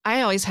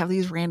always have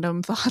these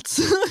random thoughts.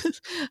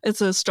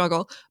 It's a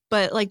struggle.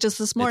 But like just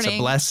this morning. It's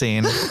a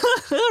blessing.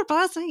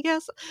 Blessing,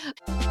 yes.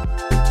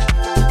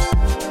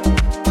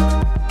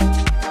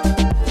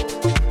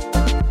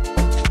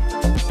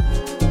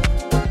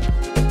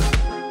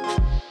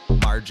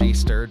 Margie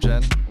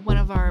Sturgeon, one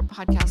of our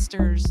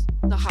podcasters,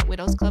 the Hot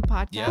Widows Club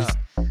podcast.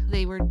 Yeah.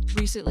 They were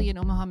recently in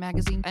Omaha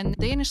magazine, and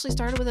they initially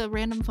started with a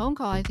random phone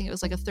call. I think it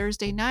was like a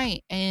Thursday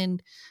night,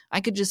 and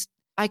I could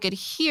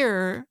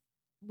hear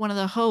one of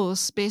the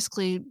hosts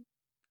basically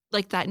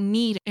like that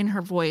need in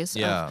her voice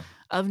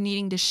of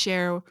needing to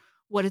share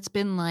what it's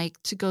been like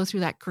to go through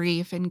that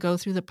grief and go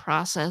through the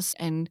process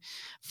and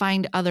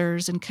find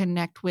others and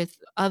connect with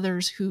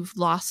others who've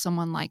lost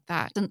someone like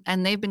that.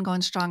 And they've been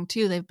going strong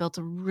too. They've built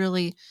a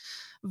really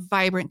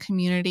vibrant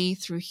community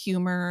through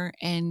humor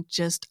and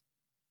just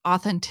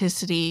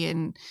authenticity.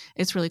 And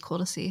it's really cool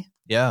to see.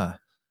 Yeah.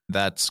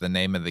 That's the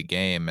name of the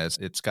game, is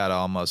it's got to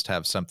almost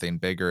have something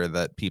bigger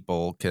that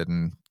people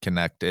can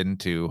connect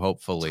into,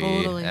 hopefully.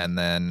 Totally. And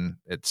then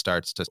it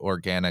starts to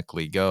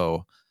organically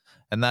go.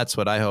 And that's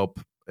what I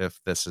hope,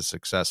 if this is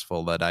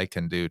successful, that I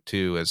can do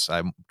too, is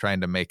I'm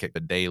trying to make it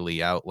a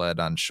daily outlet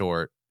on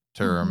short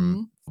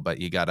term, but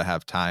you got to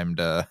have time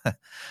to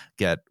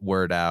get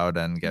word out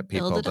and get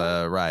people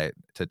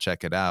to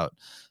check it out.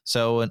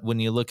 So when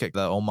you look at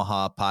the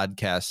Omaha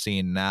podcast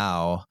scene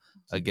now,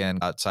 again,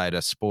 outside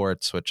of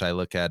sports, which I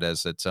look at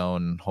as its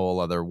own whole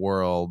other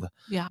world,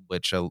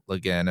 which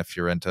again, if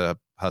you're into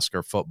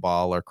Husker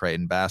football or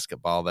Creighton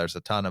basketball, there's a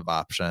ton of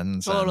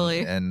options. Totally.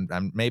 And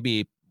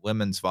maybe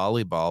women's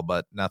volleyball,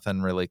 but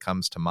nothing really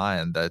comes to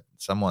mind. That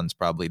someone's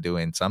probably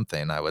doing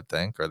something, I would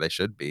think, or they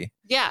should be.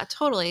 Yeah,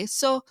 totally.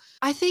 So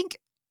I think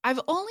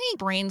I've only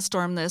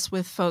brainstormed this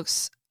with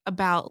folks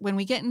about when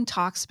we get in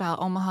talks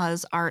about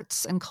Omaha's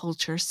arts and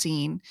culture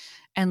scene.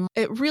 And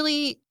it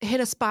really hit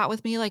a spot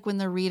with me, like when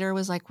the reader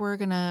was like, we're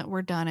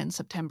done in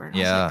September. And I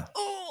was like,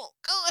 oh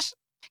gosh.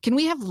 Can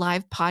we have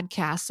live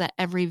podcasts at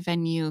every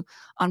venue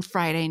on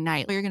Friday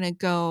night? You're going to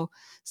go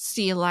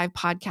see a live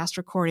podcast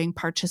recording,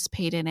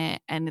 participate in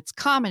it, and it's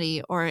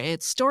comedy or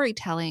it's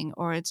storytelling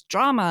or it's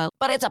drama,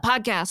 but it's a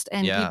podcast.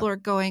 And people are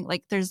going,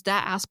 like, there's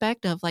that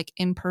aspect of like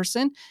in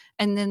person.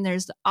 And then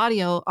there's the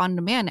audio on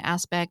demand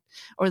aspect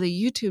or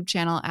the YouTube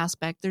channel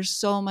aspect. There's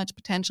so much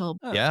potential.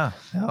 Yeah.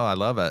 Oh, I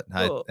love it.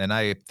 And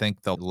I think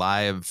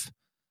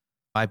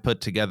I put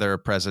together a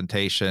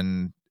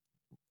presentation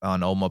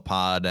on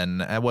Omaha,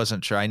 and I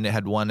wasn't sure. I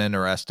had one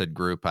interested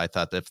group. I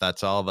thought, if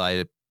that's all,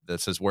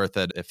 this is worth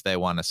it if they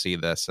want to see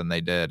this, and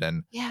they did.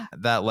 And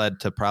that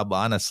led to probably,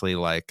 honestly,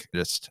 like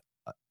just,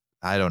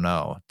 I don't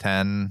know,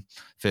 10,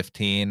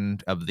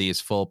 15 of these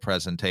full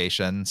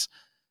presentations.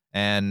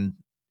 And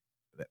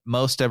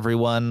most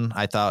everyone,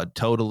 I thought,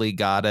 totally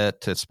got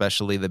it,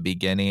 especially the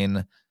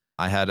beginning.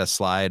 I had a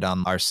slide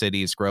on our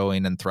city's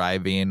growing and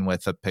thriving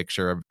with a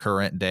picture of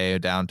current day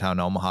downtown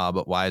Omaha,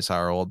 but why is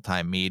our old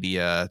time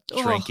media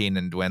shrinking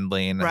and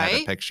dwindling? And I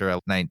had a picture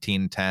of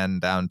 1910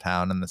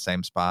 downtown in the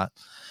same spot.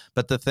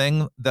 But the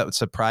thing that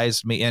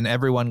surprised me, and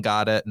everyone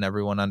got it and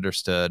everyone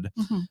understood,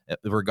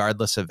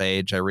 regardless of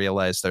age, I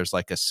realized there's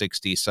like a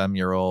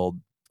 60-some-year-old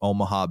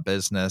Omaha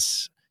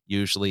business,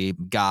 usually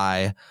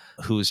guy,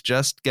 who's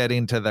just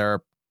getting to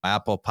their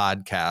Apple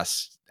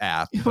Podcasts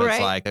app. It's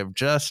like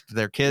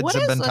their kids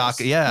have been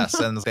talking. Yes.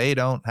 And they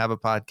don't have a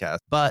podcast.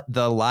 But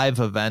the live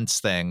events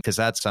thing, because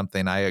that's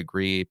something I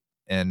agree,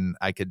 and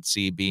I could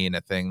see being a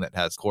thing that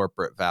has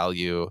corporate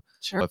value.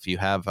 Sure. If you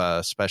have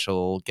a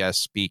special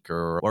guest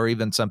speaker or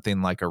even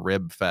something like a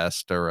Rib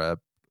Fest or a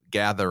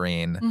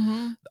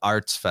gathering,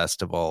 arts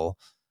festival,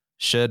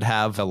 should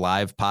have a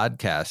live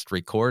podcast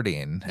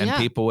recording, and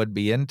people would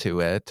be into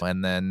it.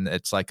 And then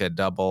it's like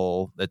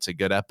it's a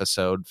good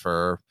episode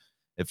for,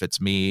 if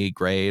it's me,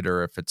 great,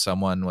 or if it's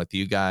someone with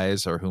you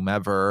guys or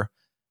whomever.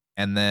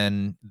 And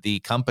then the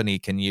company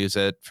can use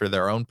it for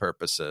their own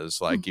purposes.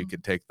 Like you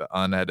could take the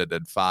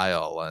unedited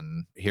file,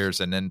 and here's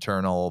an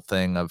internal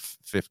thing of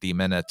 50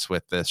 minutes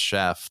with this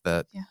chef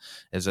that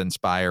is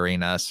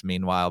inspiring us.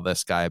 Meanwhile,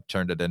 this guy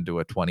turned it into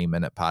a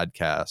 20-minute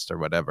podcast or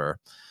whatever.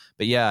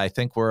 But I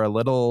think we're a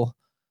little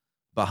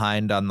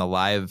behind on the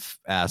live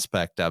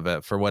aspect of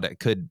it for what it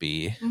could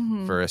be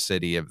for a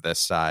city of this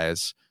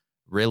size.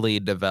 Really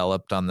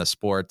developed on the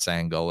sports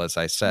angle, as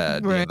I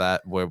said,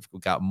 that we've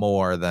got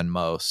more than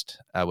most,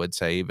 I would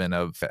say, even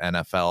of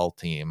NFL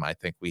team. I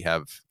think we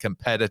have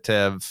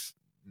competitive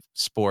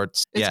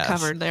sports. It's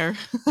covered there.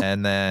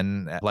 And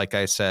then, like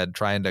I said,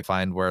 trying to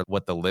find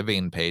what the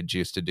Living page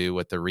used to do,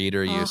 what the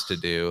Reader used to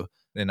do.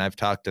 And I've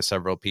talked to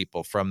several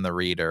people from the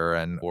Reader,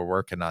 and we're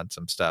working on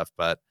some stuff,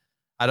 but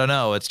I don't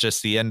know. It's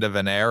just the end of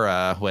an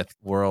era with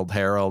World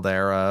Herald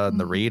era and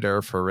the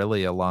Reader for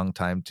really a long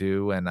time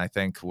too. And I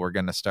think we're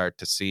going to start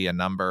to see a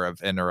number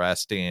of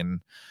interesting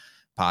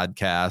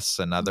podcasts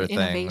and other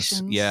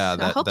things. Yeah,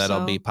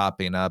 that'll be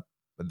popping up,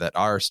 that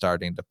are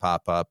starting to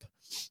pop up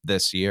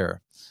this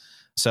year.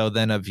 So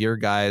then, of your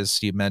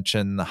guys, you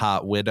mentioned the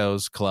Hot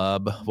Widows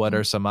Club. What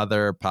are some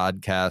other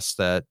podcasts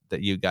that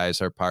you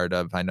guys are part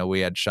of? I know we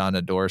had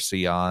Shauna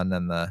Dorsey on,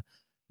 and the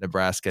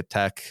Nebraska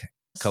Tech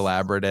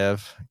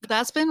collaborative.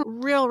 That's been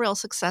real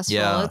successful.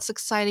 Yeah. It's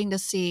exciting to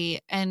see.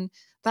 And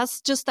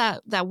that's just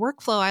that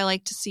workflow I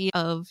like to see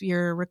of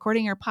you're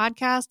recording your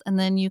podcast and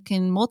then you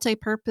can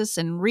multi-purpose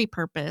and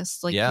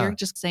repurpose, like you're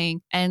just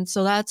saying. And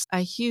so that's a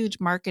huge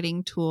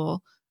marketing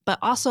tool, but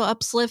also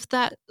uplift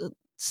that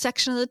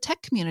section of the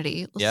tech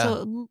community. Yeah.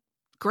 So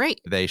great.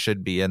 They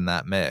should be in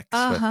that mix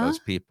with those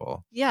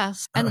people.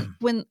 Yes. And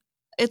when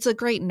it's a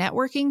great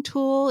networking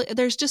tool,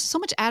 there's just so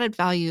much added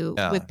value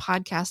with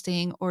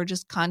podcasting or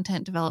just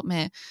content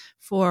development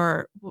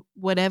for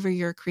whatever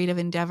your creative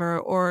endeavor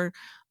or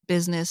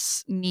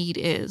business need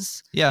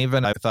is. Yeah,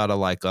 even I thought of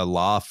like a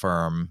law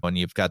firm when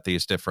you've got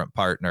these different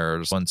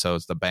partners. One so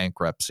is the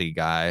bankruptcy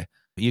guy.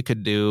 You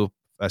could do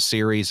a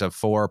series of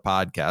 4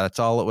 podcasts. That's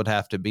all it would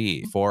have to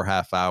be, 4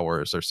 half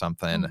hours or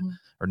something,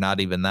 or not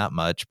even that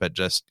much, but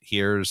just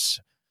here's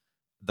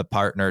the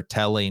partner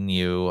telling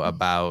you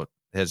about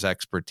his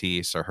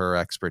expertise or her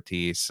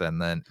expertise.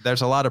 And then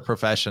there's a lot of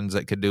professions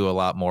that could do a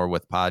lot more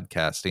with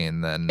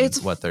podcasting than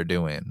what they're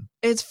doing.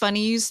 It's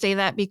funny you say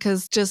that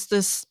because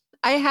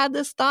I had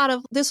this thought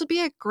of this would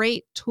be a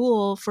great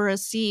tool for a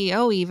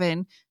CEO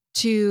even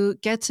to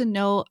get to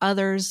know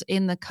others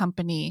in the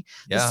company.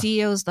 The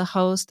CEO is the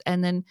host,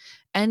 and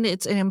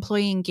it's an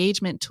employee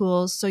engagement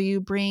tool. So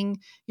you bring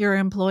your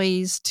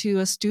employees to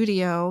a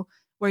studio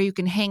where you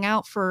can hang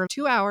out for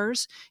 2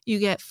 hours. You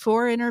get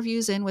 4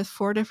 interviews in with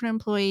 4 different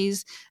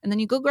employees, and then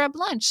you go grab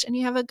lunch and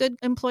you have a good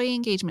employee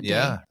engagement day.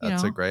 Yeah,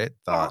 that's a great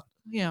thought.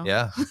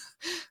 Yeah.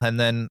 And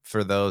then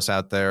for those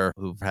out there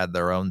who've had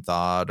their own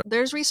thought,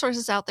 there's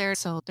resources out there.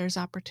 So there's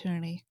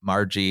opportunity.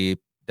 Margie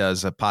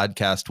does a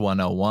podcast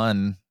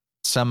 101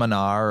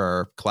 seminar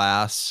or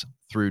class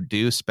through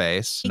Do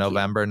Space,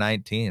 November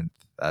 19th.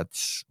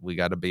 We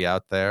got to be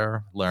out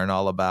there, learn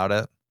all about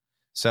it.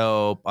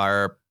 So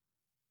are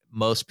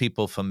most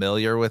people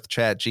familiar with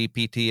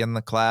ChatGPT in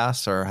the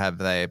class, or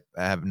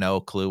have no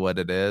clue what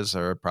it is,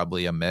 or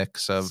probably a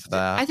mix of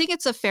that? I think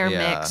it's a fair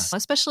mix,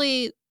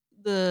 especially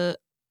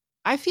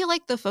I feel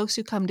like the folks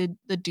who come to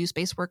the Do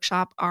Space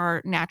workshop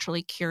are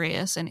naturally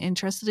curious and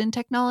interested in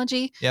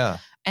technology. Yeah.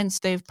 And so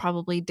they've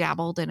probably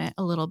dabbled in it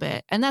a little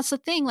bit. And that's the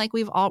thing, like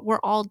we're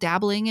all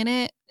dabbling in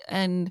it.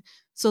 And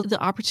so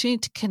the opportunity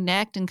to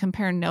connect and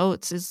compare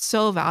notes is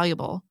so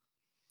valuable.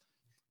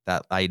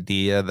 That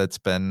idea that's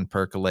been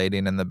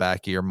percolating in the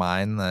back of your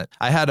mind. That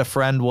I had a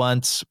friend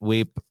once,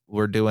 we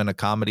were doing a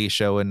comedy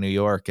show in New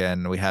York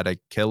and we had a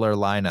killer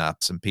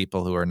lineup. Some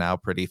people who are now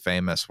pretty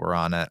famous were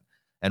on it.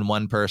 And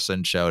one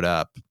person showed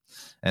up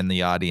in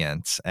the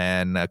audience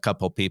and a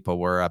couple people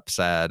were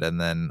upset. And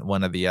then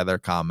one of the other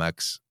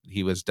comics,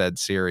 he was dead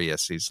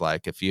serious. He's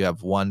like, if you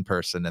have one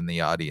person in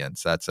the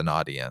audience, that's an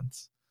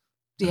audience.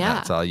 And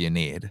that's all you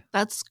need.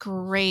 That's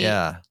great.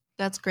 Yeah.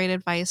 That's great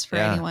advice for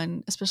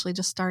anyone, especially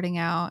just starting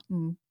out.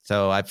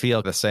 So I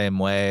feel the same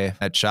way.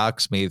 It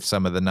shocks me,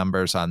 some of the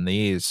numbers on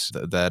these,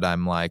 that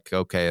I'm like,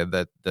 okay,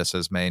 that this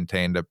has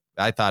maintained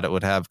I thought it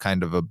would have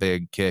kind of a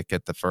big kick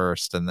at the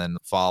first and then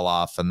fall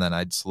off, and then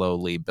I'd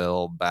slowly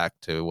build back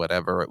to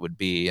whatever it would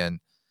be. And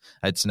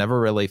it's never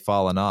really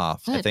fallen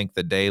off. Good. I think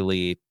the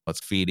daily was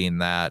feeding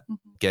that,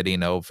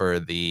 getting over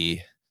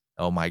the,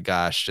 oh my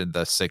gosh,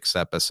 the 6th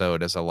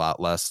episode is a lot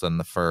less than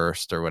the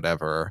first or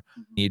whatever.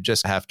 You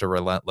just have to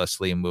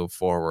relentlessly move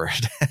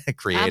forward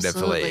creatively.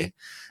 Absolutely.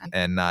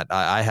 And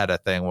I had a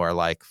thing where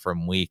like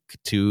from week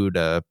 2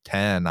 to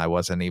 10, I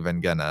wasn't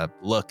even going to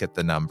look at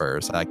the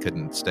numbers. I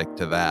couldn't stick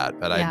to that,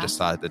 but I just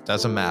thought it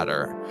doesn't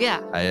matter.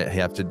 Yeah. I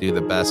have to do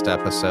the best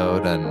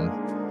episode and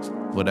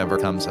whatever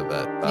comes of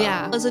it.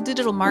 As a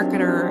digital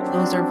marketer,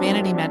 those are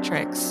vanity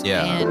metrics.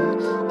 And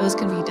those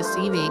can be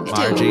deceiving.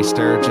 Margie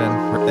Sturgeon,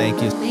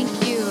 thank you.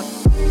 Thank you.